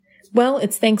Well,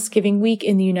 it's Thanksgiving week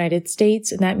in the United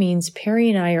States, and that means Perry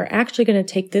and I are actually going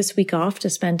to take this week off to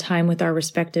spend time with our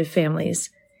respective families.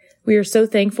 We are so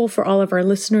thankful for all of our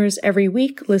listeners every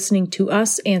week listening to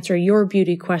us answer your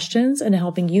beauty questions and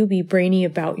helping you be brainy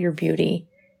about your beauty.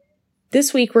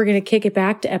 This week, we're going to kick it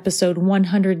back to episode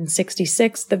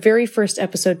 166, the very first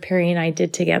episode Perry and I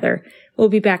did together. We'll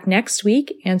be back next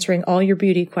week answering all your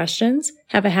beauty questions.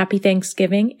 Have a happy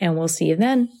Thanksgiving, and we'll see you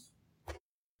then.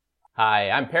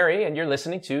 Hi, I'm Perry, and you're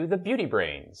listening to The Beauty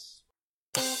Brains.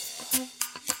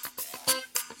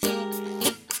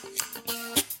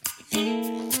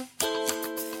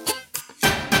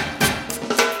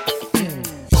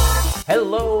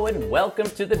 Hello and welcome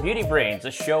to The Beauty Brains,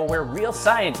 a show where real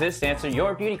scientists answer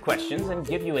your beauty questions and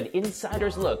give you an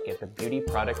insider's look at the beauty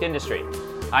product industry.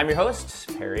 I'm your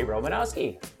host, Perry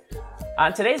Romanowski.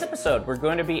 On today's episode, we're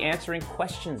going to be answering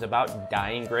questions about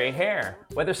dyeing gray hair,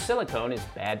 whether silicone is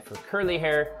bad for curly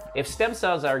hair, if stem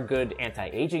cells are good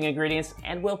anti-aging ingredients,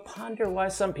 and we'll ponder why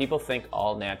some people think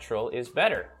all natural is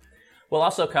better. We'll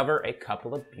also cover a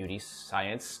couple of beauty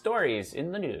science stories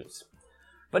in the news.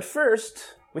 But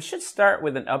first, we should start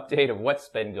with an update of what's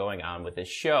been going on with this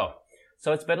show.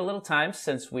 So it's been a little time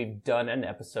since we've done an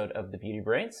episode of The Beauty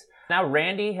Brains. Now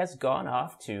Randy has gone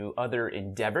off to other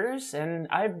endeavors, and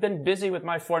I've been busy with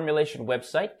my formulation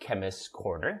website, Chemist's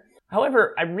Corner.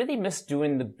 However, I really miss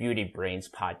doing the Beauty Brains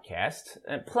podcast,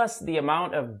 and plus the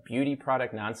amount of beauty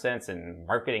product nonsense and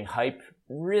marketing hype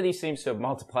really seems to have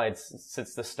multiplied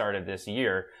since the start of this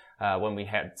year, when we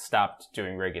had stopped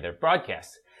doing regular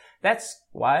broadcasts. That's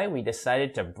why we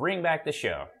decided to bring back the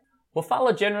show. We'll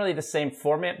follow generally the same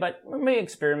format, but we may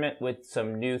experiment with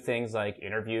some new things like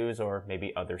interviews or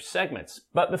maybe other segments.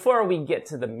 But before we get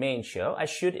to the main show, I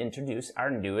should introduce our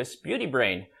newest beauty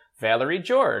brain, Valerie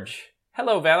George.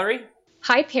 Hello, Valerie.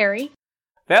 Hi, Perry.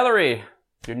 Valerie,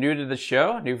 you're new to the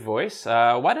show, new voice.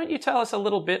 Why don't you tell us a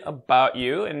little bit about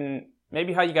you and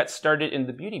maybe how you got started in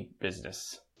the beauty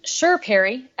business? Sure,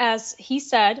 Perry. As he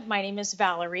said, my name is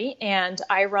Valerie, and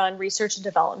I run research and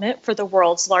development for the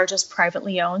world's largest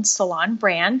privately owned salon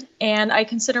brand, and I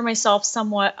consider myself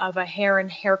somewhat of a hair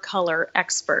and hair color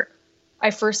expert.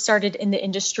 I first started in the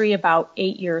industry about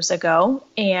 8 years ago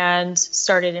and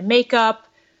started in makeup,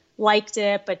 liked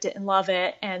it, but didn't love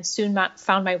it, and soon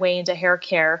found my way into hair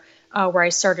care, where I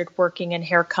started working in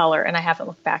hair color, and I haven't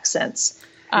looked back since.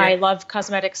 Yeah. I love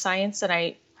cosmetic science, and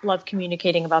I love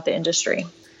communicating about the industry.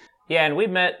 Yeah, and we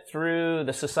met through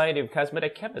the Society of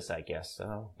Cosmetic Chemists, I guess.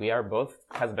 We are both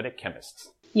cosmetic chemists.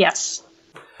 Yes.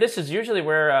 This is usually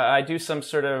where I do some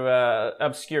sort of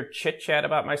obscure chit-chat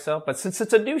about myself, but since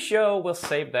it's a new show, we'll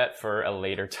save that for a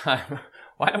later time.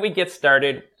 Why don't we get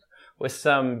started with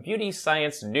some beauty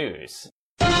science news?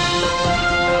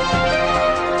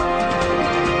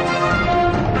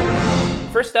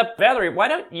 First up, Valerie, why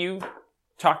don't you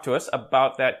talk to us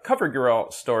about that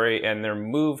CoverGirl story and their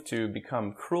move to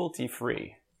become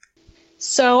cruelty-free.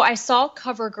 So I saw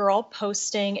CoverGirl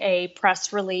posting a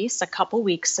press release a couple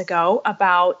weeks ago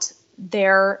about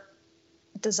their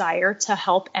desire to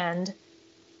help end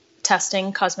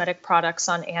testing cosmetic products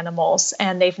on animals,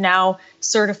 and they've now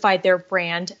certified their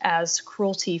brand as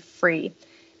cruelty-free.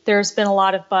 There's been a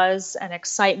lot of buzz and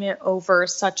excitement over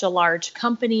such a large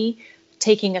company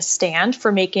taking a stand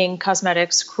for making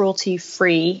cosmetics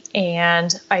cruelty-free,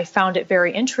 and I found it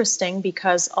very interesting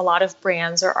because a lot of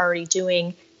brands are already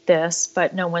doing this,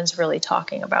 but no one's really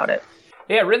talking about it.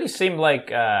 Yeah, it really seemed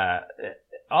like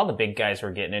all the big guys were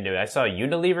getting into it. I saw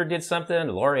Unilever did something,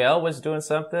 L'Oreal was doing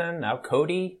something, now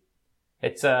Coty.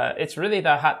 It's really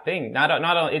the hot thing.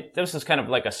 This is kind of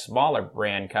like a smaller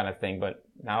brand kind of thing, but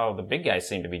now the big guys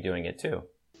seem to be doing it too.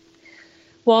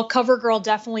 Well, CoverGirl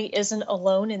definitely isn't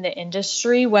alone in the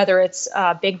industry, whether it's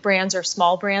big brands or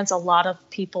small brands. A lot of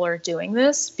people are doing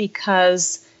this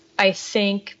because I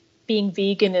think being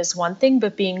vegan is one thing,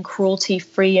 but being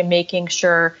cruelty-free and making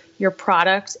sure your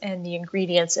product and the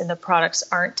ingredients in the products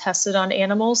aren't tested on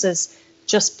animals is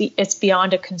it's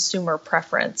beyond a consumer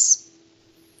preference.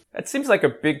 It seems like a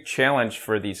big challenge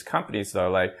for these companies,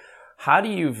 though. Like, how do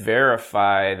you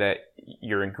verify that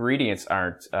your ingredients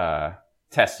aren't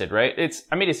tested, right? It's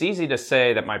easy to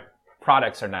say that my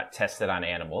products are not tested on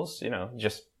animals,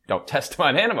 just don't test them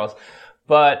on animals.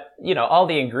 But, all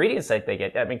the ingredients that they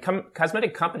get,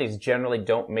 cosmetic companies generally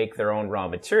don't make their own raw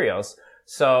materials.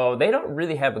 So they don't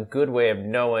really have a good way of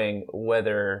knowing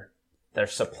whether their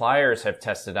suppliers have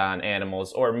tested on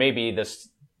animals, or maybe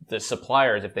the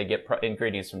suppliers, if they get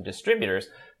ingredients from distributors,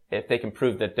 if they can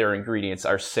prove that their ingredients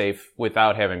are safe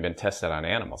without having been tested on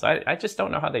animals. I just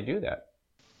don't know how they do that.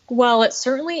 Well, it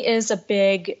certainly is a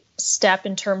big step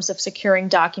in terms of securing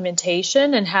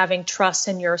documentation and having trust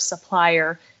in your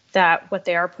supplier that what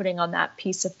they are putting on that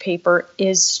piece of paper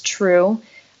is true.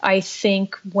 I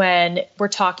think when we're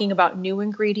talking about new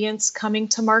ingredients coming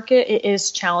to market, it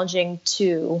is challenging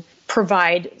to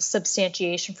provide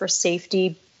substantiation for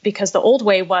safety because the old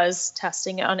way was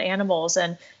testing on animals.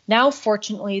 And now,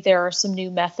 fortunately, there are some new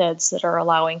methods that are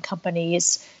allowing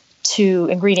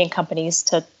ingredient companies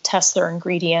to test their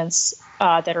ingredients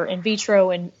that are in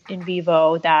vitro and in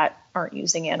vivo that aren't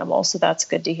using animals. So that's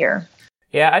good to hear.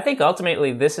 Yeah, I think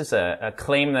ultimately this is a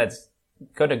claim that's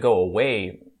going to go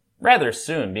away rather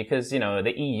soon because,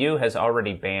 the EU has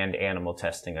already banned animal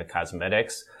testing of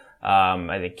cosmetics.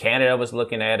 I think Canada was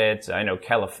looking at it. I know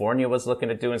California was looking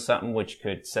at doing something which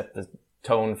could set the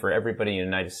tone for everybody in the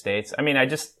United States. I mean, I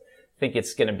just think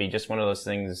it's going to be just one of those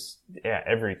things. Yeah,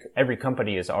 every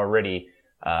company is already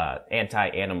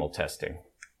anti-animal testing.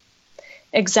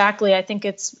 Exactly. I think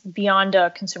it's beyond a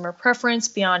consumer preference,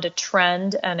 beyond a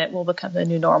trend, and it will become the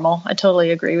new normal. I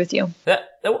totally agree with you.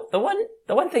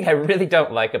 The one thing I really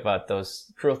don't like about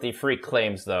those cruelty-free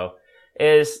claims, though,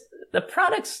 is the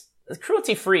products.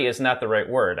 Cruelty-free is not the right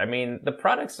word. I mean, the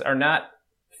products are not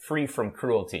free from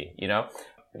cruelty,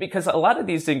 because a lot of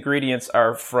these ingredients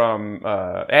are from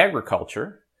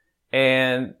agriculture,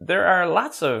 and there are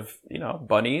lots of,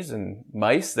 bunnies and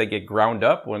mice that get ground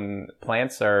up when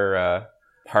plants are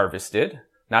harvested,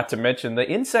 not to mention the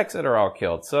insects that are all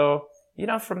killed. So,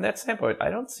 from that standpoint, I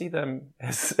don't see them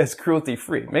as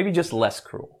cruelty-free, maybe just less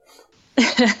cruel.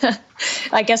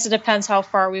 I guess it depends how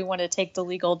far we want to take the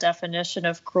legal definition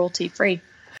of cruelty-free.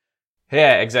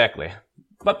 Yeah, exactly.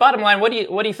 But bottom line, what do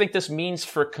you think this means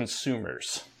for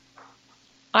consumers?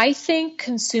 I think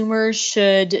consumers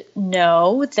should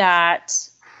know that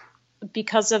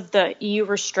because of the EU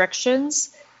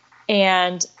restrictions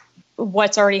and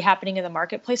what's already happening in the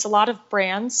marketplace, a lot of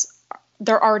brands,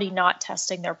 they're already not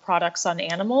testing their products on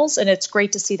animals. And it's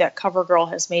great to see that CoverGirl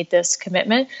has made this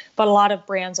commitment, but a lot of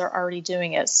brands are already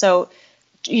doing it. So,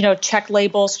 check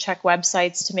labels, check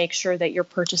websites to make sure that you're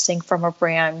purchasing from a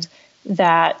brand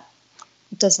that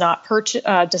does not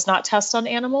test on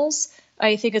animals.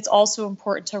 I think it's also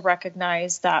important to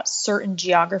recognize that certain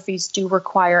geographies do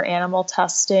require animal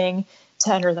testing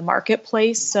to enter the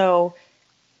marketplace. So,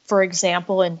 for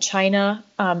example, in China,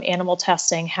 animal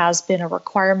testing has been a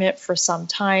requirement for some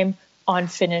time on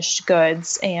finished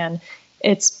goods, and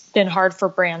it's been hard for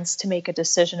brands to make a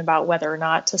decision about whether or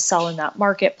not to sell in that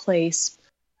marketplace.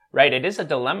 Right. It is a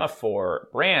dilemma for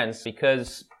brands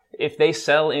because if they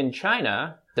sell in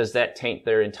China, does that taint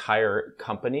their entire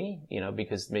company?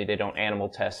 Because maybe they don't animal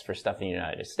test for stuff in the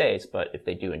United States, but if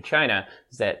they do in China,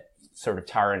 does that sort of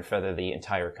tar and feather the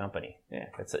entire company? Yeah,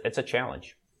 it's a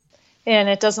challenge. And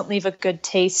it doesn't leave a good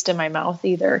taste in my mouth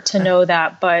either to know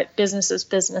that, but business is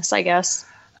business, I guess.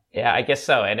 Yeah, I guess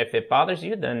so. And if it bothers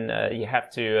you, then you have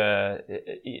to,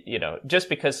 just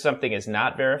because something is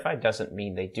not verified doesn't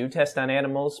mean they do test on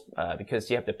animals, because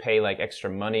you have to pay like extra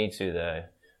money to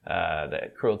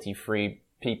the cruelty-free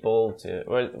people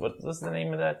what's the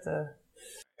name of that?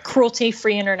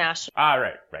 Cruelty-Free International.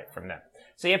 Right, from them.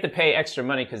 So you have to pay extra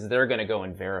money because they're going to go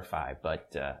and verify.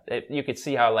 But you could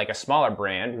see how like a smaller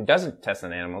brand who doesn't test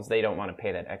on animals, they don't want to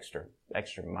pay that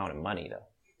extra amount of money though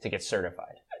to get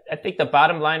certified. I think the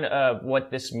bottom line of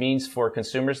what this means for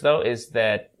consumers though is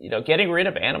that, getting rid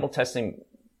of animal testing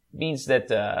means that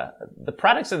the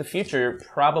products of the future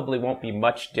probably won't be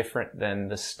much different than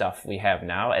the stuff we have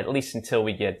now, at least until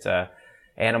we get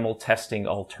animal testing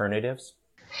alternatives.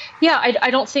 Yeah, I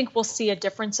don't think we'll see a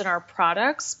difference in our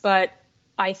products, but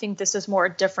I think this is more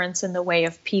a difference in the way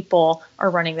of people are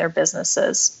running their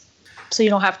businesses. So you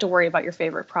don't have to worry about your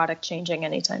favorite product changing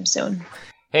anytime soon.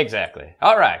 Exactly.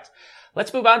 All right.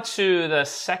 Let's move on to the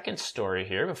second story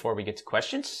here before we get to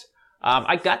questions.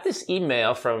 I got this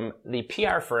email from the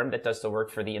PR firm that does the work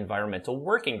for the Environmental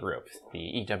Working Group, the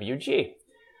EWG.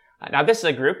 Now, this is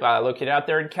a group located out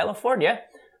there in California.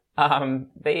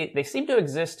 They seem to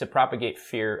exist to propagate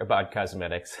fear about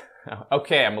cosmetics.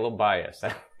 Okay, I'm a little biased.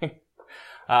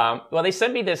 Well, they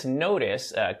sent me this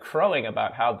notice crowing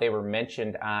about how they were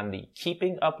mentioned on the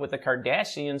Keeping Up with the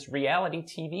Kardashians reality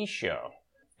TV show.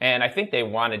 And I think they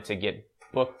wanted to get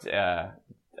booked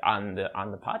on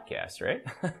the podcast, right?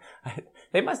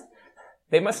 They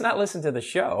must not listen to the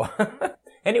show.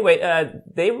 Anyway,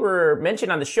 they were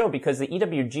mentioned on the show because the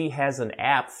EWG has an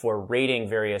app for rating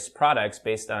various products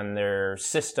based on their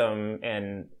system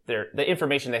and the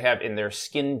information they have in their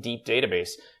Skin Deep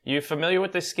database. You familiar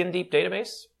with the Skin Deep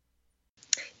database?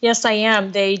 Yes, I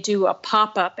am. They do a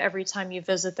pop-up every time you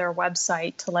visit their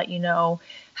website to let you know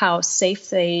how safe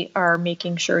they are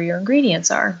making sure your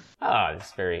ingredients are. Oh,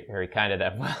 that's very, very kind of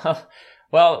them.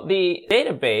 Well, the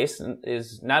database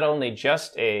is not only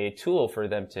just a tool for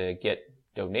them to get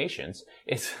donations,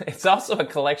 it's also a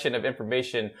collection of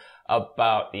information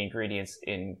about the ingredients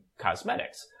in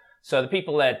cosmetics. So the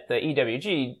people at the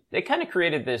EWG, they kind of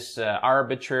created this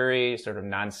arbitrary sort of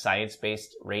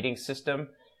non-science-based rating system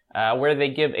where they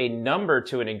give a number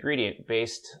to an ingredient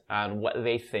based on what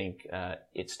they think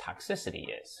its toxicity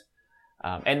is.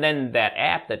 And then that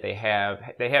app that they have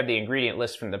the ingredient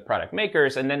list from the product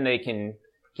makers, and then they can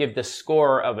give the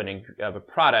score of a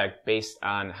product based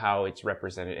on how it's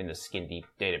represented in the Skin Deep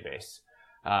database.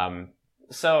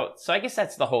 So I guess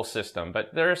that's the whole system,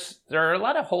 but there are a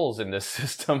lot of holes in this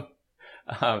system,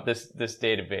 this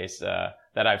database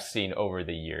that I've seen over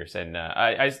the years, and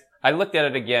I looked at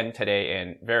it again today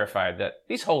and verified that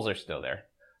these holes are still there.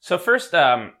 So first,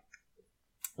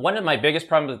 one of my biggest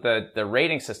problems with the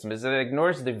rating system is that it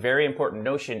ignores the very important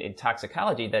notion in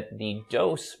toxicology that the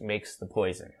dose makes the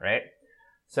poison, right?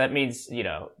 So that means,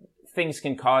 things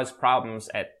can cause problems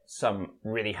at some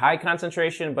really high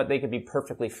concentration, but they could be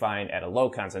perfectly fine at a low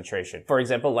concentration. For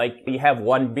example, like you have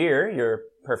one beer, you're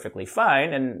perfectly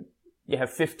fine, and you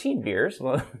have 15 beers,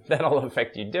 well, that'll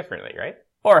affect you differently, right?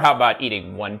 Or how about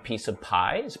eating one piece of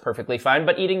pie is perfectly fine,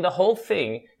 but eating the whole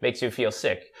thing makes you feel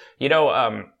sick.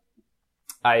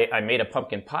 I made a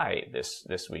pumpkin pie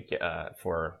this week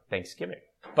for Thanksgiving.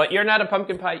 But you're not a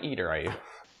pumpkin pie eater, are you?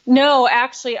 No,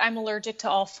 actually, I'm allergic to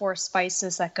all 4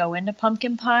 spices that go into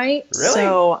pumpkin pie. Really?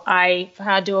 So I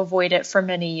had to avoid it for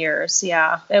many years.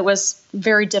 Yeah, it was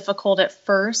very difficult at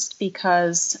first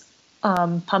because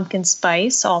pumpkin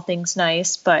spice, all things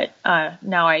nice, but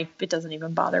now it doesn't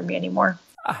even bother me anymore.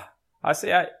 I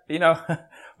see.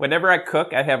 Whenever I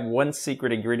cook, I have one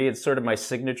secret ingredient, sort of my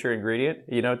signature ingredient.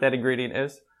 You know what that ingredient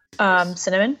is?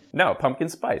 Cinnamon? No, pumpkin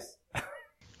spice.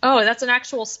 Oh, that's an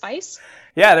actual spice?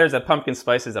 Yeah, there's a pumpkin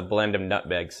spice is a blend of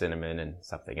nutmeg, cinnamon, and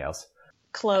something else.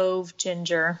 Clove,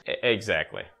 ginger.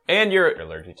 Exactly. And you're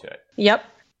allergic to it. Yep.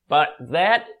 But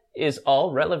that is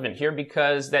all relevant here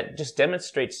because that just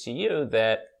demonstrates to you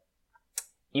that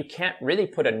you can't really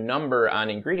put a number on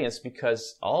ingredients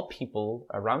because all people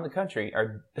around the country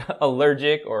are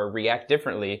allergic or react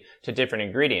differently to different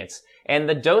ingredients. And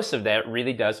the dose of that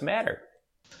really does matter.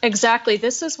 Exactly.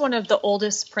 This is one of the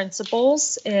oldest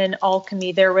principles in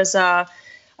alchemy. There was a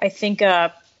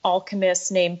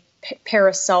alchemist named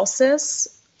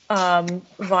Paracelsus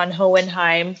von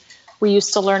Hohenheim. We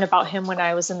used to learn about him when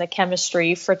I was in the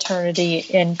chemistry fraternity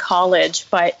in college,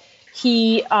 but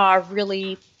he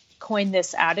really coined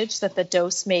this adage that the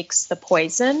dose makes the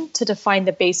poison to define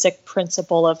the basic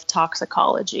principle of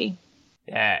toxicology.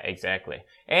 Yeah, exactly.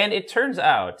 And it turns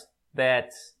out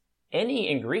that any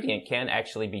ingredient can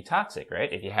actually be toxic,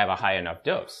 right? If you have a high enough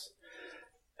dose.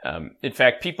 In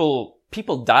fact, people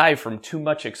die from too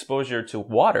much exposure to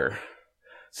water.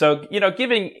 So,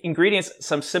 giving ingredients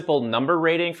some simple number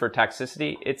rating for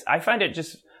toxicity, I find it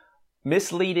just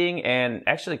misleading and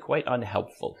actually quite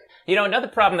unhelpful. Another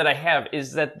problem that I have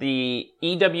is that the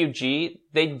EWG,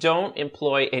 they don't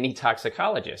employ any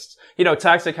toxicologists.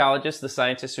 Toxicologists, the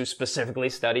scientists who specifically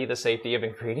study the safety of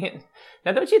ingredient.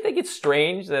 Now, don't you think it's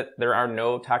strange that there are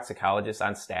no toxicologists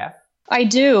on staff? I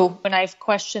do, and I've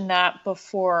questioned that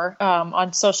before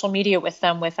on social media with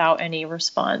them without any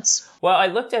response. Well, I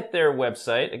looked at their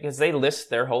website because they list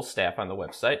their whole staff on the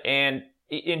website, and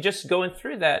in just going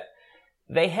through that,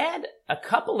 they had a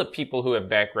couple of people who have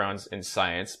backgrounds in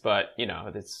science, but,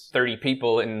 it's 30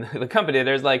 people in the company.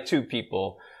 There's like 2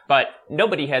 people, but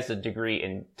nobody has a degree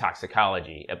in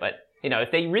toxicology. But,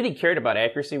 if they really cared about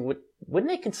accuracy, wouldn't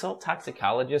they consult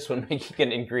toxicologists when making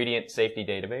an ingredient safety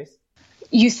database?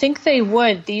 You think they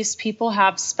would. These people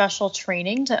have special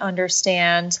training to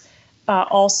understand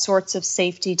all sorts of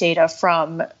safety data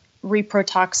from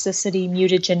reprotoxicity,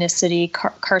 mutagenicity,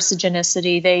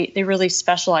 carcinogenicity. They really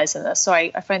specialize in this. So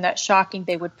I find that shocking.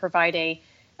 They would provide a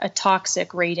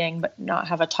toxic rating, but not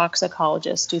have a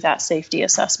toxicologist do that safety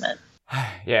assessment.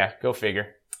 Yeah, go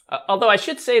figure. Although I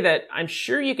should say that I'm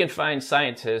sure you can find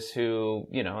scientists who,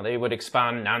 they would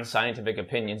expound non-scientific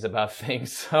opinions about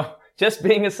things. So just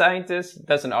being a scientist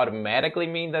doesn't automatically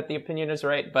mean that the opinion is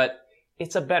right, but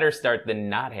it's a better start than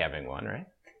not having one, right?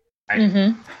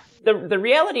 Mm-hmm. The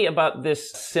reality about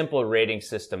this simple rating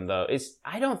system, though, is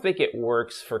I don't think it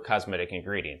works for cosmetic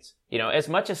ingredients. As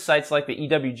much as sites like the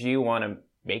EWG want to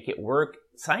make it work,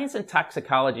 science and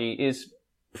toxicology is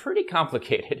pretty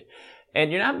complicated.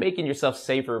 And you're not making yourself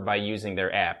safer by using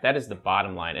their app. That is the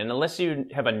bottom line. And unless you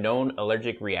have a known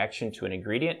allergic reaction to an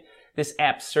ingredient, this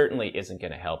app certainly isn't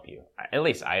going to help you. At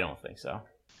least I don't think so.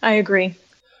 I agree.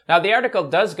 Now, the article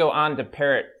does go on to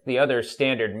parrot the other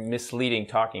standard misleading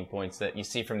talking points that you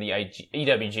see from the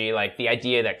EWG, like the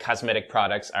idea that cosmetic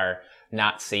products are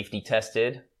not safety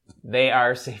tested. They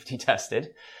are safety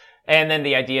tested. And then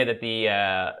the idea that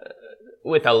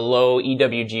with a low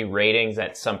EWG ratings,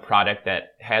 that some product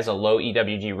that has a low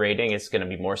EWG rating is going to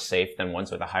be more safe than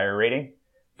ones with a higher rating.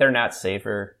 They're not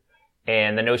safer.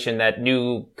 And the notion that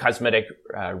new cosmetic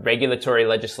regulatory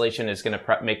legislation is going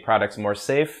to make products more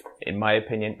safe, in my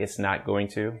opinion, it's not going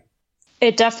to.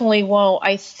 It definitely won't.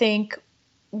 I think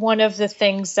one of the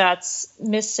things that's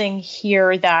missing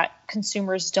here that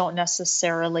consumers don't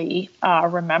necessarily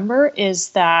remember is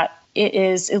that it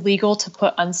is illegal to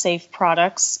put unsafe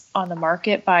products on the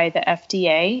market by the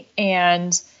FDA.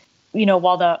 And,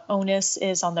 while the onus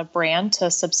is on the brand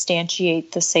to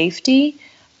substantiate the safety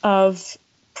of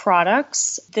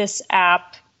products, this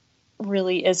app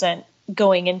really isn't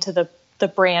going into the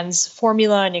brand's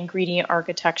formula and ingredient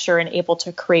architecture and able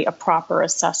to create a proper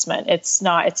assessment. It's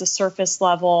a surface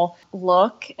level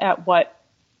look at what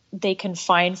they can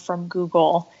find from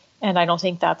Google. And I don't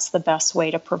think that's the best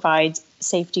way to provide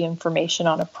safety information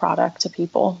on a product to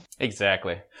people.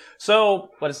 Exactly. So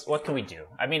what can we do?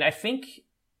 I mean, I think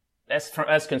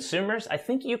as consumers, I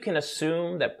think you can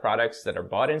assume that products that are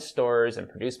bought in stores and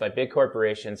produced by big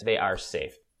corporations, they are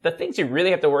safe. The things you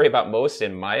really have to worry about most,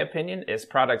 in my opinion, is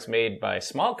products made by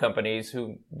small companies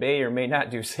who may or may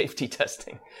not do safety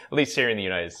testing, at least here in the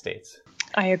United States.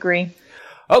 I agree.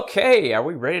 Okay, are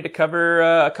we ready to cover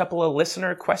a couple of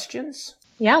listener questions?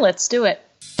 Yeah, let's do it.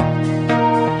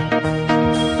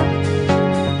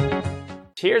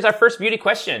 Here's our first beauty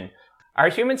question. Are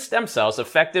human stem cells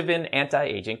effective in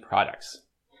anti-aging products?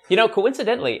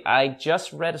 Coincidentally, I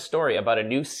just read a story about a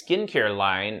new skincare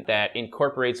line that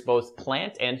incorporates both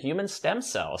plant and human stem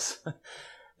cells.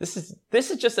 This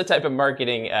is just the type of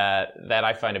marketing that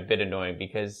I find a bit annoying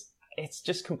because it's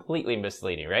just completely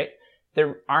misleading, right?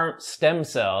 There aren't stem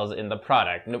cells in the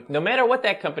product. No matter what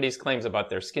that company claims about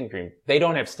their skin cream, they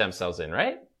don't have stem cells in,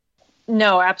 right?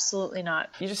 No, absolutely not.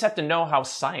 You just have to know how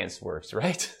science works,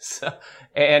 right?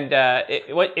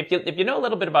 If you know a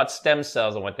little bit about stem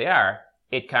cells and what they are,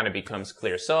 it kind of becomes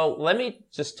clear. So let me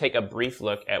just take a brief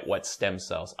look at what stem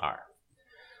cells are.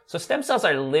 So stem cells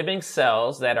are living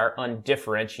cells that are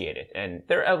undifferentiated, and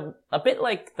they're a bit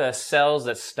like the cells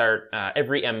that start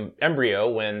every embryo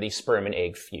when the sperm and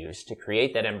egg fuse to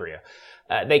create that embryo.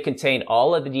 They contain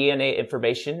all of the DNA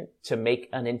information to make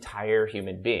an entire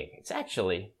human being. It's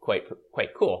actually quite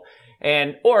cool.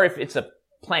 Or if it's a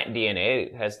plant DNA,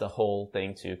 it has the whole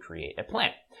thing to create a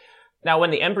plant. Now,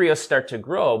 when the embryos start to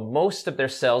grow, most of their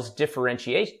cells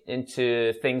differentiate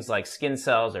into things like skin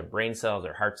cells or brain cells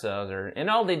or heart cells and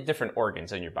all the different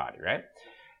organs in your body, right?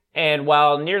 And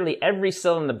while nearly every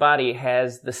cell in the body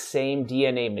has the same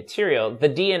DNA material, the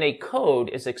DNA code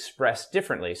is expressed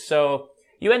differently. So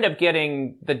you end up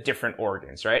getting the different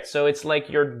organs, right? So it's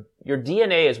like your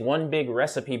DNA is one big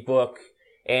recipe book,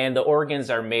 and the organs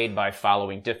are made by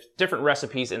following different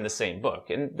recipes in the same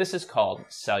book. And this is called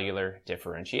cellular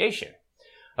differentiation.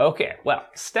 Okay, well,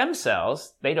 stem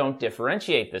cells, they don't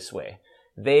differentiate this way.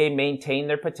 They maintain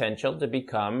their potential to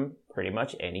become pretty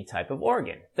much any type of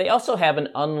organ. They also have an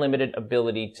unlimited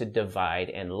ability to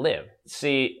divide and live.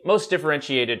 See, most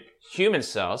differentiated human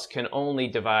cells can only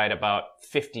divide about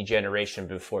 50 generations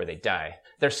before they die.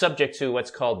 They're subject to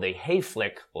what's called the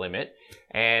Hayflick limit,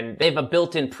 and they have a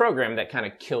built-in program that kind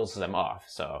of kills them off.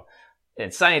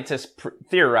 And scientists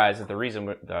theorize that the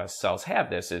reason the cells have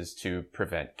this is to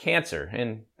prevent cancer,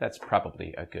 and that's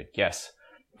probably a good guess.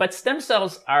 But stem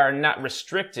cells are not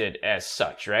restricted as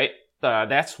such, right?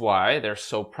 That's why they're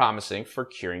so promising for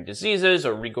curing diseases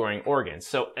or regrowing organs.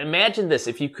 So imagine this,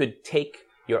 if you could take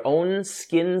your own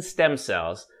skin stem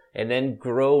cells and then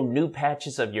grow new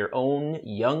patches of your own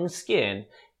young skin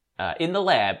in the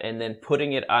lab, and then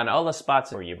putting it on all the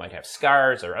spots where you might have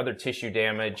scars or other tissue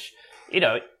damage.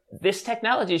 This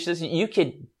technology says you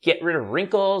could get rid of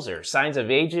wrinkles or signs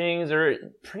of aging or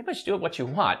pretty much do what you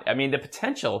want. I mean, the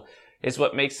potential is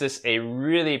what makes this a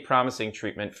really promising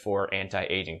treatment for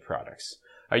anti-aging products.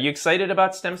 Are you excited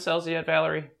about stem cells yet,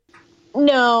 Valerie?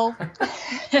 No,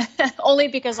 only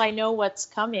because I know what's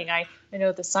coming. I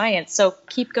know the science. So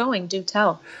keep going. Do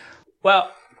tell.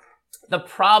 Well, the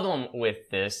problem with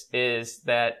this is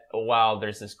that while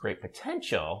there's this great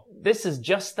potential, this is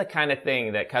just the kind of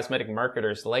thing that cosmetic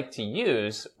marketers like to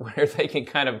use, where they can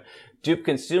kind of dupe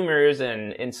consumers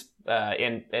and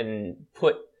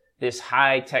put this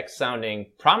high-tech sounding,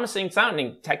 promising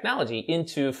sounding technology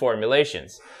into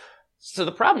formulations. So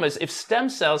the problem is, if stem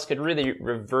cells could really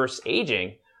reverse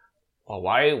aging, well,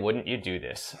 why wouldn't you do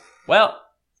this? Well,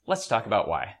 let's talk about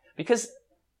why. Because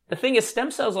the thing is,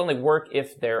 stem cells only work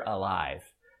if they're alive.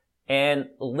 And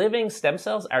living stem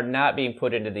cells are not being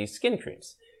put into these skin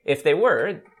creams. If they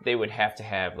were, they would have to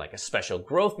have like a special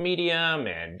growth medium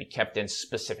and be kept in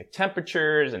specific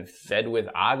temperatures and fed with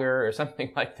agar or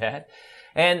something like that.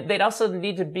 And they'd also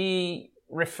need to be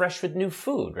refreshed with new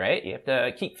food, right? You have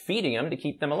to keep feeding them to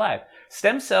keep them alive.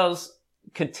 Stem cells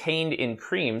contained in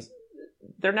creams,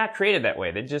 they're not created that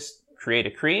way. They just create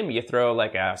a cream. You throw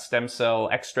like a stem cell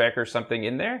extract or something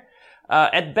in there.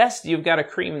 At best, you've got a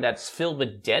cream that's filled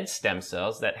with dead stem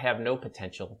cells that have no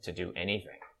potential to do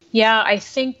anything. Yeah, I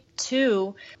think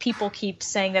too, people keep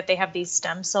saying that they have these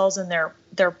stem cells in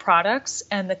their products,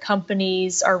 and the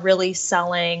companies are really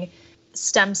selling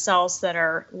stem cells that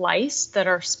are lysed, that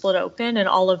are split open, and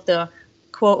all of the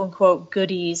quote unquote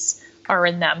goodies are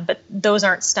in them. But those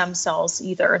aren't stem cells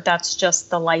either. That's just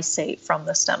the lysate from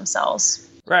the stem cells.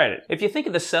 Right. If you think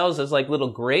of the cells as like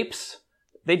little grapes,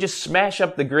 they just smash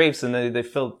up the grapes and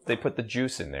they put the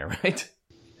juice in there, right?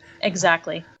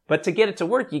 Exactly. But to get it to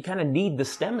work, you kind of need the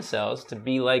stem cells to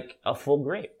be like a full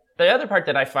grape. The other part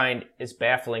that I find is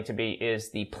baffling to me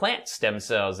is the plant stem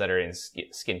cells that are in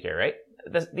skincare, right?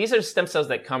 These are stem cells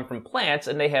that come from plants,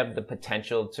 and they have the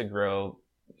potential to grow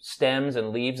stems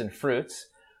and leaves and fruits.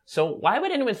 So why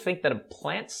would anyone think that a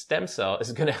plant stem cell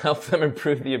is going to help them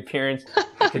improve the appearance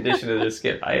and condition of their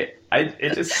skin?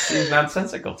 It just seems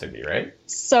nonsensical to me, right?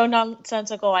 So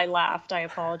nonsensical, I laughed. I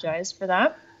apologize for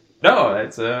that. No,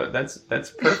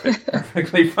 that's perfect.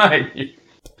 Perfectly fine.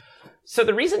 So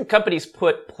the reason companies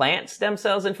put plant stem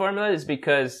cells in formula is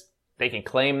because they can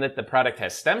claim that the product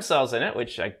has stem cells in it,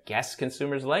 which I guess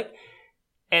consumers like.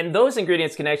 And those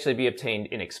ingredients can actually be obtained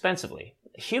inexpensively.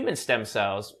 Human stem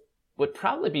cells would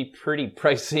probably be pretty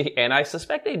pricey, and I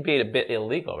suspect they'd be a bit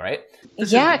illegal, right?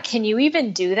 Can you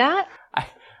even do that?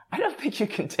 I don't think you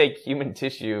can take human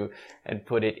tissue and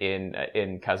put it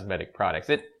in cosmetic products.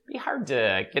 It'd be hard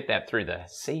to get that through the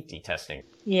safety testing.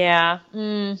 Yeah,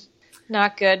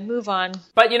 not good. Move on.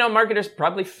 But, marketers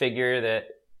probably figure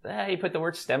that you put the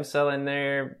word stem cell in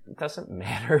there, it doesn't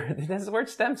matter. There's the word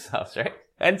stem cells, right?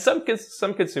 And some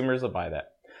consumers will buy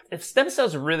that. If stem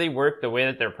cells really work the way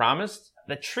that they're promised,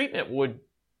 the treatment would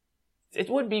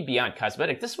be beyond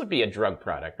cosmetic. This would be a drug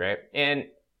product, right? And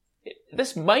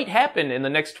this might happen in the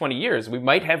next 20 years. We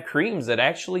might have creams that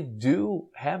actually do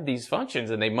have these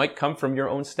functions, and they might come from your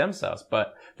own stem cells.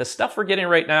 But the stuff we're getting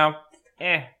right now,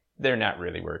 they're not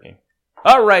really working.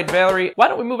 All right, Valerie, why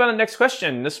don't we move on to the next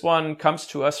question? This one comes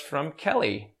to us from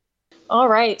Kelly. All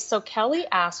right. So Kelly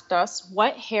asked us,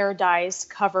 what hair dyes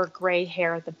cover gray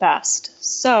hair the best?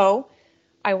 So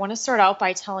I want to start out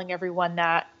by telling everyone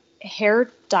that hair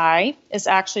dye is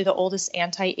actually the oldest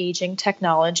anti-aging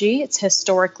technology. It's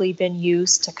historically been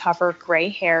used to cover gray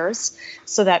hairs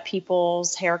so that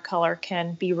people's hair color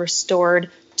can be restored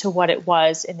to what it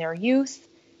was in their youth.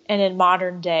 And in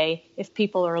modern day, if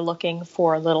people are looking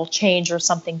for a little change or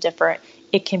something different,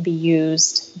 it can be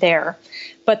used there.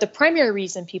 But the primary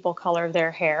reason people color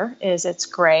their hair is it's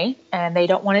gray, and they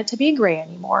don't want it to be gray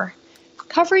anymore.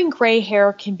 Covering gray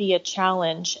hair can be a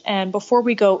challenge. And before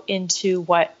we go into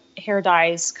what hair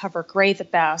dyes cover gray the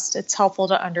best, it's helpful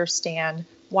to understand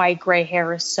why gray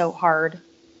hair is so hard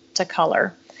to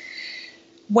color.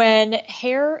 When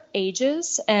hair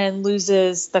ages and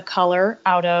loses the color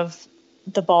out of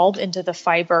the bulb into the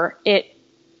fiber, it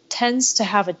tends to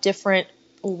have a different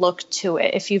look to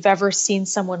it. If you've ever seen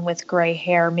someone with gray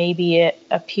hair, maybe it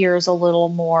appears a little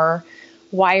more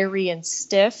wiry and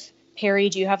stiff. Perry,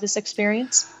 do you have this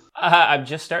experience? I'm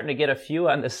just starting to get a few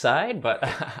on the side, but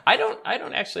I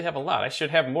don't actually have a lot. I should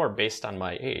have more based on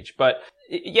my age. But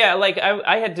yeah, like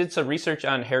I did some research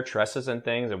on hair tresses and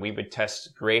things, and we would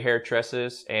test gray hair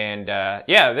tresses, and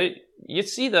you'd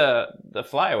see the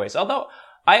flyaways. Although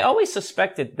I always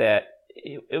suspected that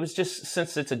it was just,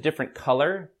 since it's a different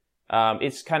color,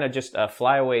 it's kind of just a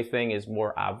flyaway thing is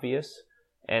more obvious.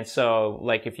 And so,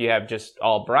 like, if you have just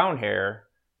all brown hair,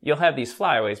 you'll have these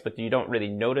flyaways, but you don't really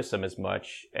notice them as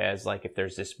much as, like, if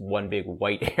there's this one big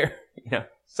white hair,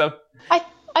 So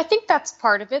I think that's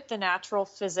part of it, the natural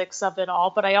physics of it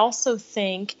all. But I also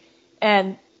think,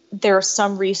 and there's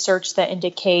some research that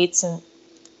indicates, and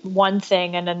one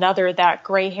thing and another, that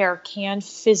gray hair can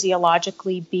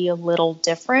physiologically be a little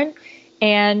different,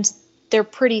 and they're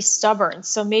pretty stubborn.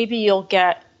 So maybe you'll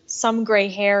get some gray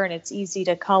hair and it's easy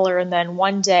to color, and then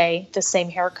one day the same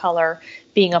hair color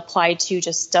being applied to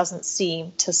just doesn't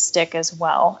seem to stick as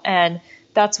well. And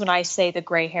that's when I say the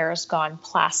gray hair has gone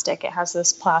plastic. It has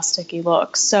this plasticky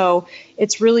look. So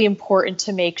it's really important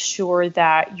to make sure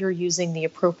that you're using the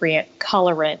appropriate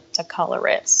colorant to color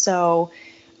it. So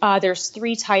there's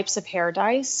 3 types of hair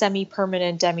dye: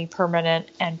 semi-permanent, demi-permanent,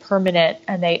 and permanent,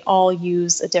 and they all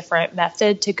use a different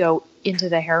method to go into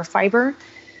the hair fiber.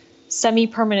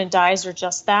 Semi-permanent dyes are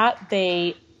just that.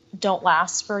 They don't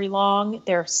last very long.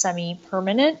 They're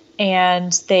semi-permanent,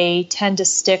 and they tend to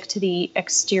stick to the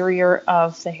exterior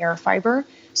of the hair fiber.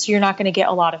 So you're not going to get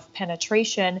a lot of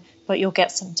penetration, but you'll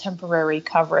get some temporary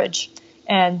coverage.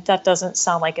 And that doesn't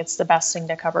sound like it's the best thing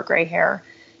to cover gray hair.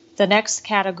 The next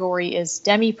category is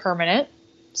demi-permanent.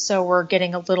 So we're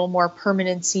getting a little more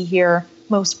permanency here.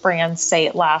 Most brands say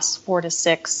it lasts 4 to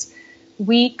 6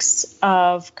 weeks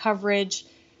of coverage.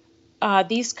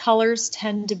 These colors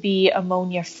tend to be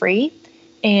ammonia-free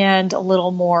and a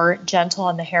little more gentle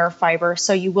on the hair fiber.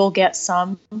 So you will get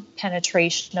some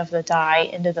penetration of the dye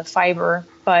into the fiber.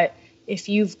 But if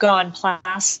you've gone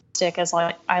plastic, as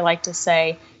I like to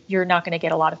say, you're not going to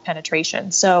get a lot of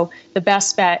penetration. So the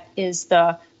best bet is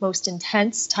the most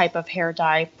intense type of hair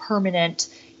dye, permanent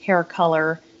hair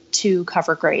color, to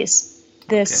cover grays.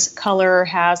 This color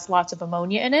has lots of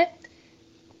ammonia in it.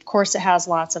 Of course, it has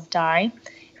lots of dye,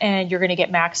 and you're going to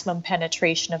get maximum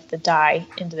penetration of the dye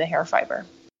into the hair fiber.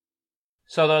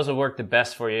 So those will work the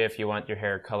best for you if you want your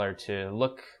hair color to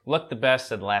look the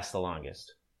best and last the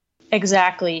longest.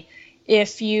 Exactly.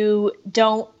 If you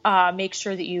don't make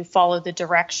sure that you follow the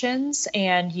directions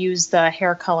and use the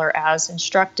hair color as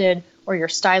instructed, or your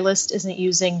stylist isn't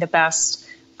using the best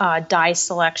dye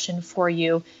selection for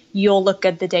you, you'll look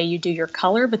good the day you do your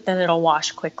color, but then it'll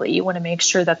wash quickly. You want to make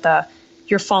sure that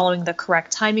you're following the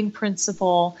correct timing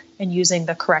principle and using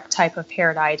the correct type of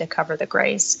hair dye to cover the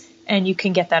grays. And you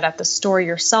can get that at the store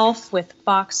yourself with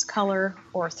box color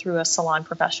or through a salon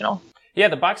professional. Yeah,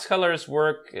 the box colors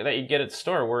that you get at the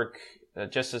store work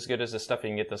just as good as the stuff you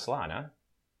can get at the salon, huh?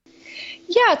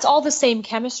 Yeah, it's all the same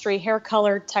chemistry. Hair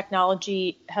color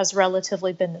technology has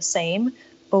relatively been the same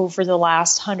over the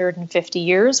last 150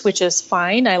 years, which is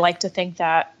fine. I like to think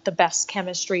that the best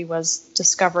chemistry was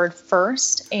discovered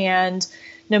first. And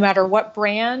no matter what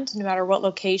brand, no matter what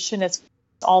location, it's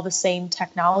all the same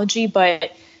technology.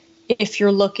 But if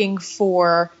you're looking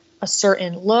for a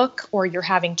certain look or you're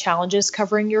having challenges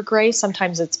covering your gray,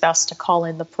 sometimes it's best to call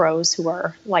in the pros who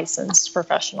are licensed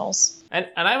professionals. And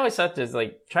I always thought this,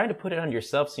 trying to put it on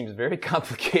yourself seems very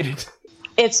complicated.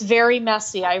 It's very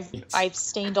messy. I've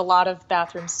stained a lot of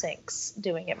bathroom sinks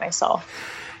doing it myself.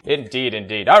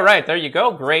 Indeed. All right, there you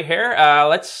go. Gray hair.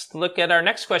 Let's look at our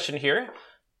next question here.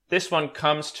 This one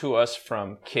comes to us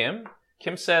from Kim.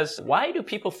 Kim says, why do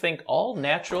people think all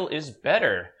natural is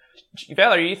better?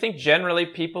 Valerie, you think generally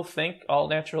people think all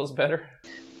natural is better?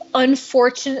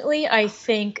 Unfortunately, I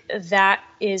think that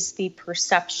is the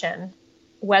perception.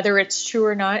 Whether it's true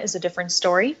or not is a different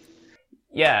story.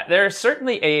 Yeah, there's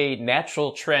certainly a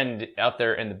natural trend out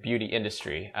there in the beauty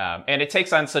industry. And it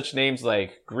takes on such names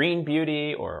like green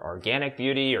beauty or organic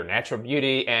beauty or natural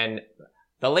beauty. And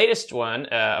the latest one,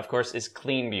 of course, is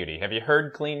clean beauty. Have you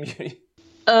heard clean beauty?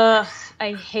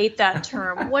 I hate that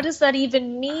term. What does that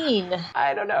even mean?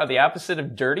 I don't know. The opposite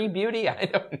of dirty beauty? I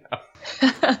don't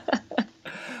know.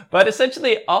 But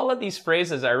essentially, all of these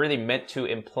phrases are really meant to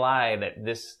imply that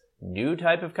this new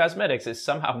type of cosmetics is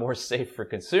somehow more safe for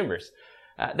consumers.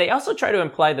 They also try to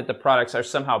imply that the products are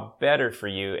somehow better for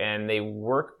you and they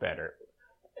work better.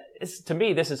 To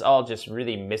me, this is all just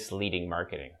really misleading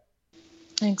marketing.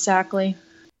 Exactly.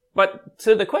 But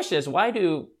so the question is, why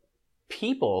do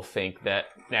people think that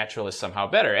natural is somehow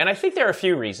better? And I think there are a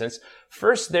few reasons.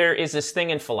 First, there is this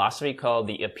thing in philosophy called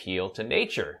the appeal to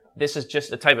nature. This is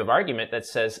just a type of argument that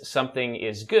says something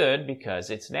is good because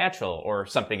it's natural, or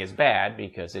something is bad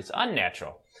because it's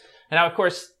unnatural. And now, of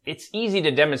course, it's easy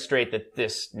to demonstrate that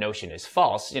this notion is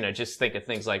false. Just think of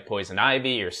things like poison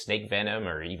ivy or snake venom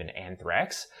or even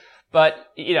anthrax. But,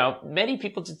 many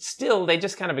people they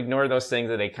just kind of ignore those things,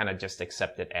 and they kind of just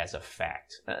accept it as a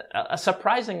fact. A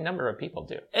surprising number of people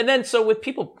do. And then, so with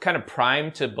people kind of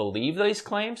primed to believe these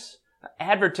claims,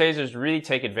 advertisers really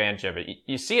take advantage of it.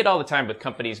 You see it all the time with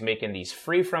companies making these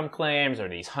free-from claims or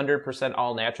these 100%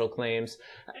 all-natural claims.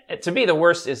 To me, the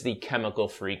worst is the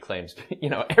chemical-free claims.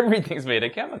 Everything's made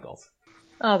of chemicals.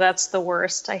 Oh, that's the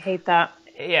worst. I hate that.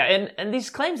 Yeah, and these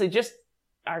claims, they just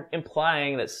are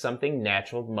implying that something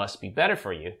natural must be better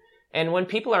for you. And when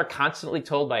people are constantly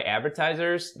told by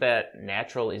advertisers that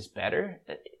natural is better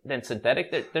than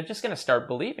synthetic, they're just going to start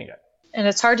believing it. And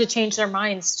it's hard to change their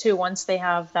minds, too, once they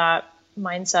have that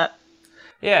mindset.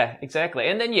 Yeah, exactly.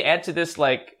 And then you add to this,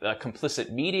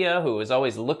 complicit media who is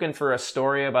always looking for a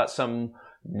story about some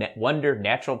wonder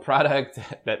natural product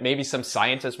that maybe some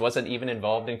scientist wasn't even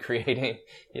involved in creating.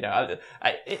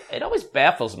 It always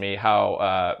baffles me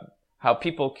how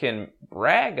people can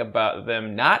brag about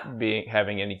them not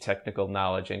having any technical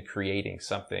knowledge in creating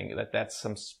something that's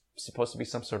supposed to be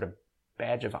some sort of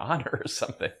badge of honor or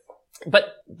something.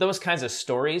 But those kinds of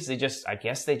stories, I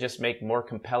guess they just make more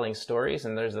compelling stories,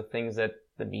 and there's the things that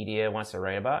the media wants to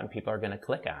write about and people are going to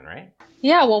click on, right?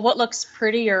 Yeah, well, what looks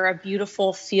prettier, a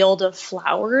beautiful field of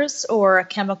flowers or a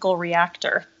chemical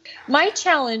reactor? My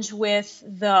challenge with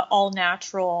the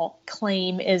all-natural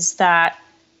claim is that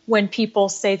when people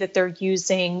say that they're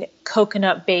using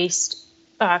coconut-based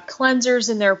cleansers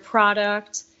in their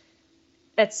product,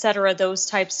 et cetera, those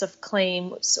types of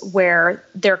claims where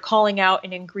they're calling out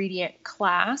an ingredient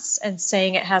class and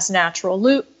saying it has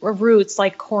natural roots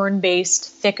like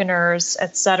corn-based thickeners,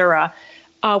 et cetera.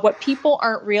 What people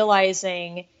aren't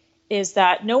realizing is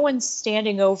that no one's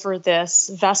standing over this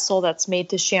vessel that's made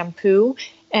to shampoo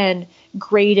and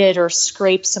grated or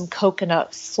scraped some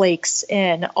coconut flakes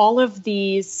in. All of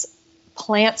these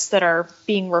plants that are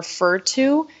being referred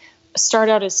to start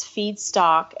out as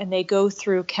feedstock, and they go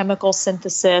through chemical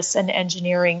synthesis and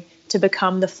engineering to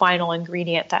become the final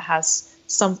ingredient that has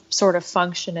some sort of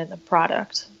function in the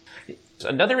product.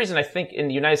 Another reason I think in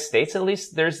the United States, at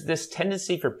least, there's this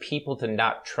tendency for people to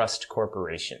not trust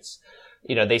corporations.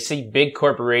 They see big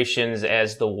corporations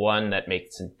as the one that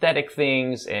makes synthetic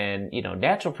things, and,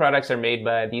 natural products are made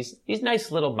by these nice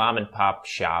little mom and pop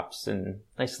shops and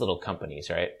nice little companies,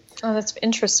 right? Oh, that's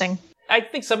interesting. I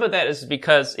think some of that is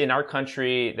because in our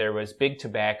country, there was big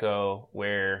tobacco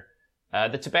where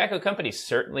the tobacco companies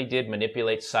certainly did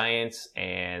manipulate science,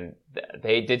 and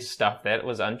they did stuff that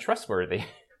was untrustworthy.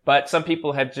 But some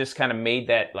people have just kind of made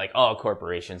that like, oh,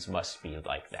 corporations must be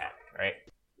like that, right?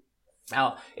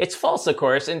 Now, it's false, of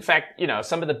course. In fact,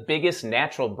 some of the biggest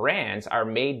natural brands are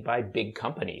made by big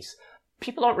companies.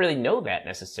 People don't really know that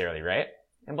necessarily, right?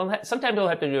 And sometimes we'll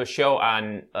have to do a show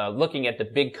on looking at the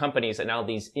big companies and all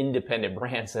these independent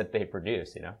brands that they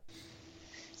produce,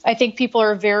 I think people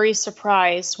are very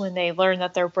surprised when they learn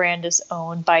that their brand is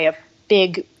owned by a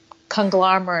big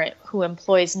conglomerate who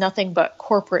employs nothing but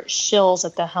corporate shills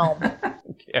at the helm.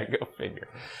 Yeah, go figure.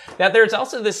 Now, there's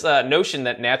also this notion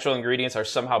that natural ingredients are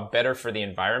somehow better for the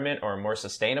environment or more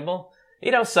sustainable.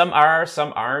 Some are,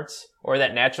 some aren't, or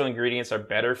that natural ingredients are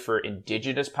better for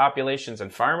indigenous populations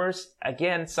and farmers.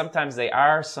 Again, sometimes they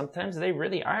are, sometimes they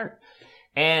really aren't.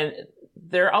 And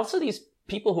there are also these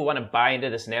people who want to buy into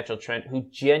this natural trend who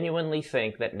genuinely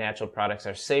think that natural products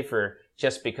are safer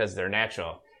just because they're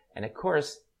natural. And of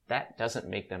course, that doesn't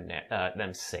make them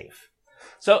safe.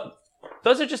 So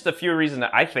those are just a few reasons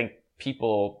that I think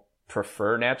people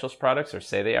prefer natural products or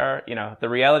say they are. The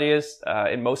reality is,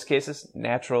 in most cases,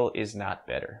 natural is not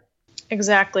better.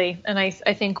 Exactly. And I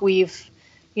think we've,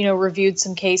 reviewed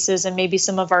some cases, and maybe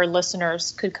some of our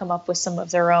listeners could come up with some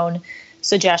of their own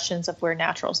suggestions of where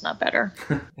natural is not better.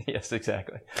 Yes,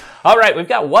 exactly. All right. We've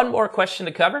got one more question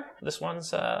to cover. This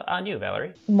one's on you,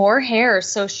 Valerie. More hair.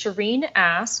 So Shireen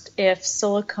asked if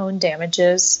silicone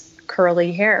damages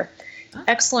curly hair.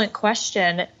 Excellent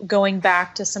question. Going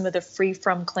back to some of the free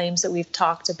from claims that we've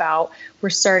talked about, we're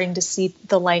starting to see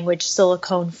the language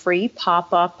silicone free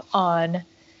pop up on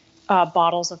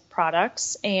bottles of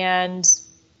products. And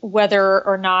whether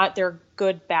or not they're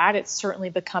good, bad, it's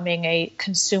certainly becoming a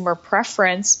consumer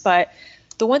preference. But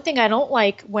the one thing I don't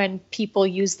like when people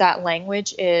use that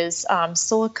language is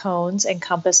silicones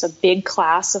encompass a big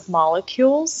class of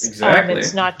molecules. Exactly.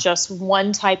 It's not just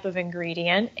one type of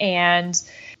ingredient. And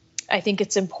I think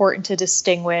it's important to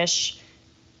distinguish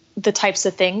the types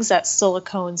of things that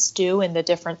silicones do and the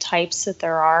different types that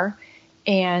there are.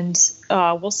 And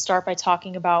we'll start by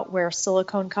talking about where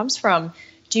silicone comes from.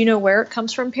 Do you know where it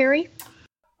comes from, Perry?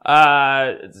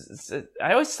 I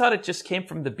always thought it just came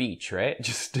from the beach, right?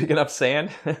 Just digging up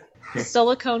sand.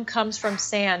 Silicone comes from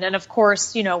sand. And of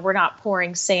course, we're not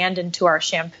pouring sand into our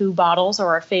shampoo bottles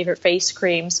or our favorite face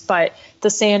creams, but the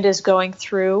sand is going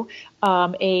through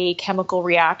a chemical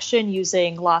reaction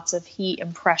using lots of heat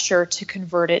and pressure to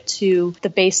convert it to the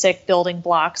basic building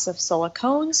blocks of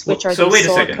silicones, which are the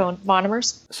silicone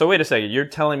monomers. So wait a second. You're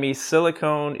telling me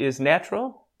silicone is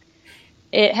natural?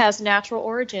 It has natural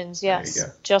origins, yes.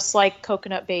 Just like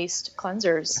coconut-based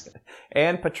cleansers.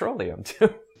 And petroleum,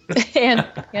 too.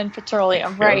 and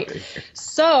petroleum, right.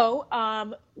 So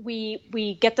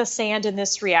we get the sand in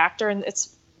this reactor, and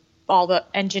it's all the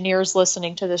engineers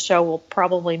listening to the show will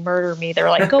probably murder me. They're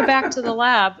like, go back to the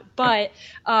lab. But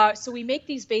so we make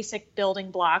these basic building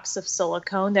blocks of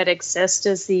silicone that exist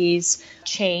as these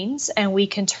chains, and we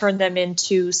can turn them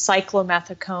into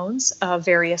cyclomethicones of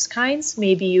various kinds.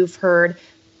 Maybe you've heard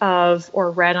of or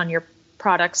read on your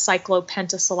product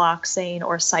cyclopentasiloxane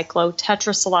or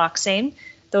cyclotetrasiloxane.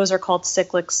 Those are called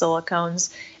cyclic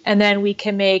silicones. And then we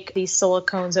can make these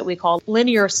silicones that we call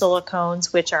linear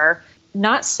silicones, which are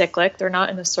not cyclic, they're not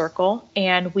in a circle,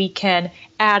 and we can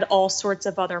add all sorts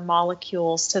of other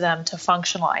molecules to them to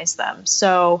functionalize them.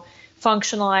 So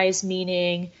functionalize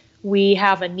meaning we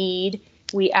have a need,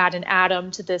 we add an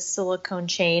atom to this silicone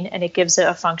chain, and it gives it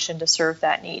a function to serve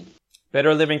that need.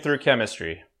 Better living through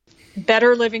chemistry.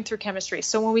 Better living through chemistry.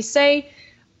 So when we say,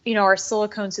 are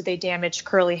silicones, do they damage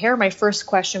curly hair? My first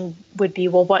question would be,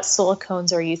 well, what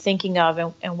silicones are you thinking of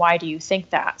and why do you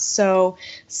think that? So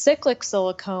cyclic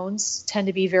silicones tend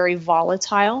to be very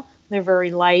volatile. They're very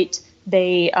light.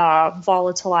 They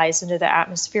volatilize into the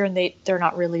atmosphere and they're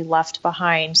not really left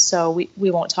behind. So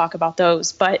we won't talk about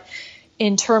those. But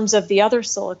in terms of the other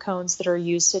silicones that are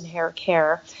used in hair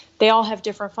care, they all have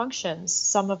different functions.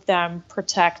 Some of them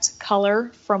protect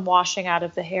color from washing out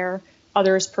of the hair.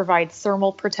 Others provide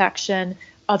thermal protection.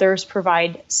 Others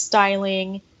provide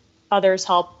styling. Others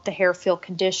help the hair feel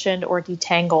conditioned or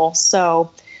detangle.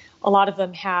 So a lot of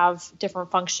them have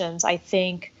different functions. I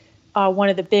think one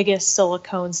of the biggest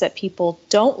silicones that people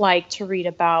don't like to read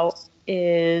about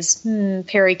is,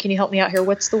 Perry, can you help me out here?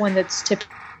 What's the one that's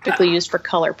typically used for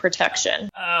color protection?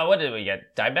 What did we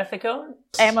get? Dimethicone?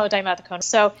 Amodimethicone.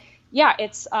 So yeah,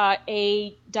 it's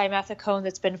a dimethicone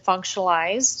that's been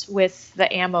functionalized with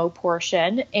the ammo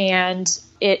portion, and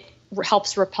it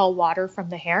helps repel water from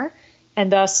the hair and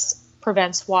thus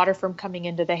prevents water from coming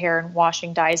into the hair and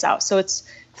washing dyes out. So it's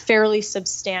fairly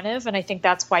substantive, and I think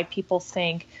that's why people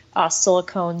think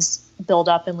silicones build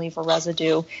up and leave a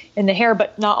residue in the hair,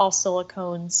 but not all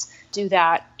silicones do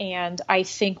that. And I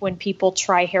think when people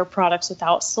try hair products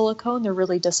without silicone, they're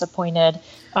really disappointed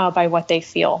by what they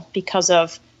feel because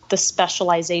of the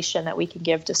specialization that we can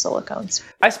give to silicones.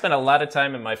 I spent a lot of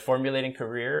time in my formulating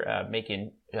career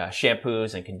making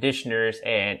shampoos and conditioners,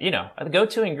 and the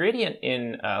go-to ingredient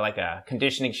in like a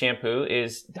conditioning shampoo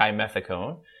is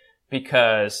dimethicone,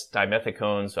 because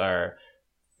dimethicones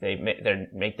they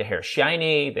make the hair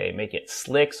shiny, they make it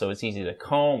slick so it's easy to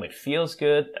comb, it feels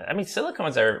good. I mean,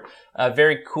 silicones are a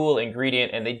very cool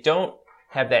ingredient, and they don't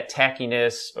have that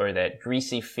tackiness or that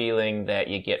greasy feeling that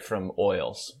you get from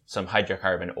oils, some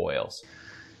hydrocarbon oils.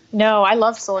 No, I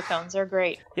love silicones. They're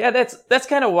great. Yeah, that's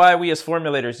kind of why we as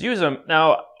formulators use them.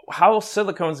 Now, how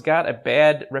silicones got a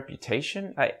bad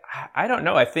reputation, I don't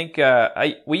know. I think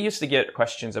we used to get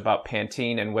questions about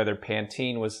Pantene and whether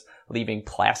Pantene was leaving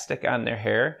plastic on their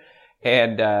hair.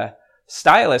 And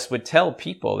stylists would tell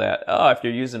people that, if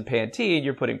you're using Pantene,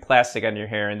 you're putting plastic on your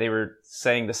hair. And they were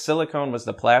saying the silicone was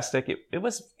the plastic. It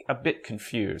was a bit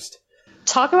confused.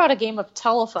 Talk about a game of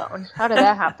telephone. How did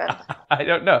that happen? I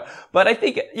don't know. But I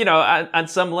think, on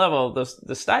some level,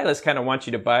 the stylists kind of want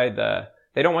you to buy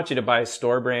they don't want you to buy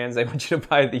store brands. They want you to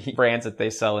buy the brands that they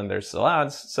sell in their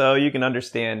salons. So you can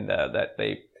understand that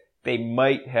they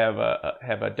might have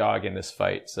a dog in this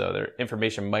fight. So their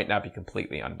information might not be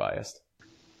completely unbiased.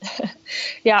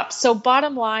 Yeah. So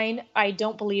bottom line, I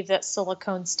don't believe that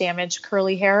silicones damage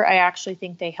curly hair. I actually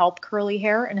think they help curly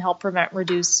hair and help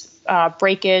reduce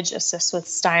breakage, assist with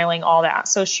styling, all that.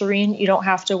 So Shireen, you don't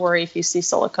have to worry if you see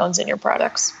silicones in your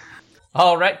products.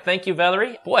 All right. Thank you,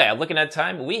 Valerie. Boy, looking at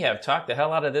time, we have talked the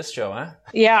hell out of this show, huh?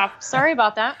 Yeah. Sorry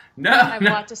about that. No, I have a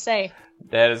lot to say.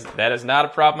 That is not a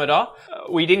problem at all.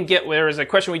 There was a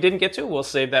question we didn't get to. We'll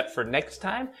save that for next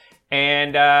time.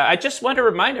 And I just want to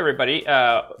remind everybody,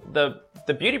 the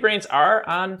Beauty Brains are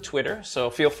on Twitter, so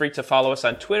feel free to follow us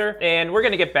on Twitter. And we're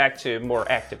going to get back to more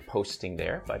active posting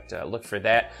there, but look for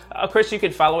that. Of course, you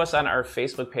can follow us on our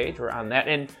Facebook page. We're on that.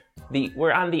 And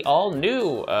we're on the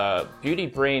all-new Beauty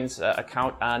Brains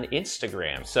account on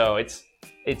Instagram. So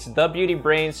it's The Beauty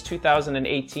Brains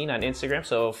 2018 on Instagram,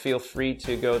 so feel free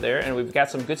to go there. And we've got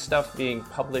some good stuff being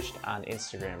published on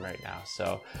Instagram right now.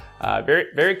 So very,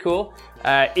 very cool.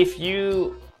 If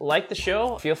you like the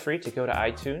show, feel free to go to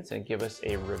iTunes and give us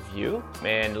a review.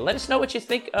 And let us know what you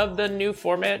think of the new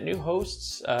format, new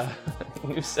hosts,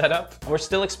 new setup. We're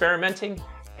still experimenting.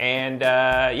 And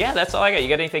that's all I got. You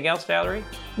got anything else, Valerie?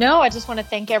 No, I just want to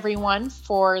thank everyone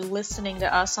for listening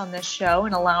to us on this show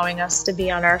and allowing us to be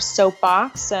on our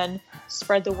soapbox and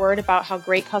spread the word about how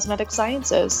great cosmetic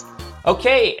science is.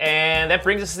 Okay, and that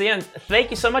brings us to the end.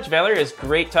 Thank you so much, Valerie. It's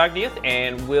great talking to you,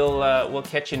 and we'll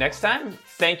catch you next time.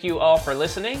 Thank you all for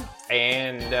listening,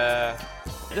 and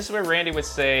This is where Randy would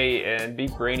say and be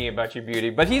brainy about your beauty,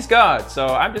 but he's gone. So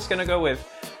I'm just going to go with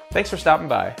thanks for stopping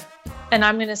by. And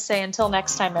I'm going to say until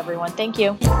next time, everyone. Thank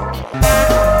you.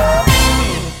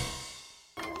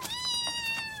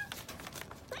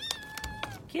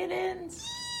 Kittens.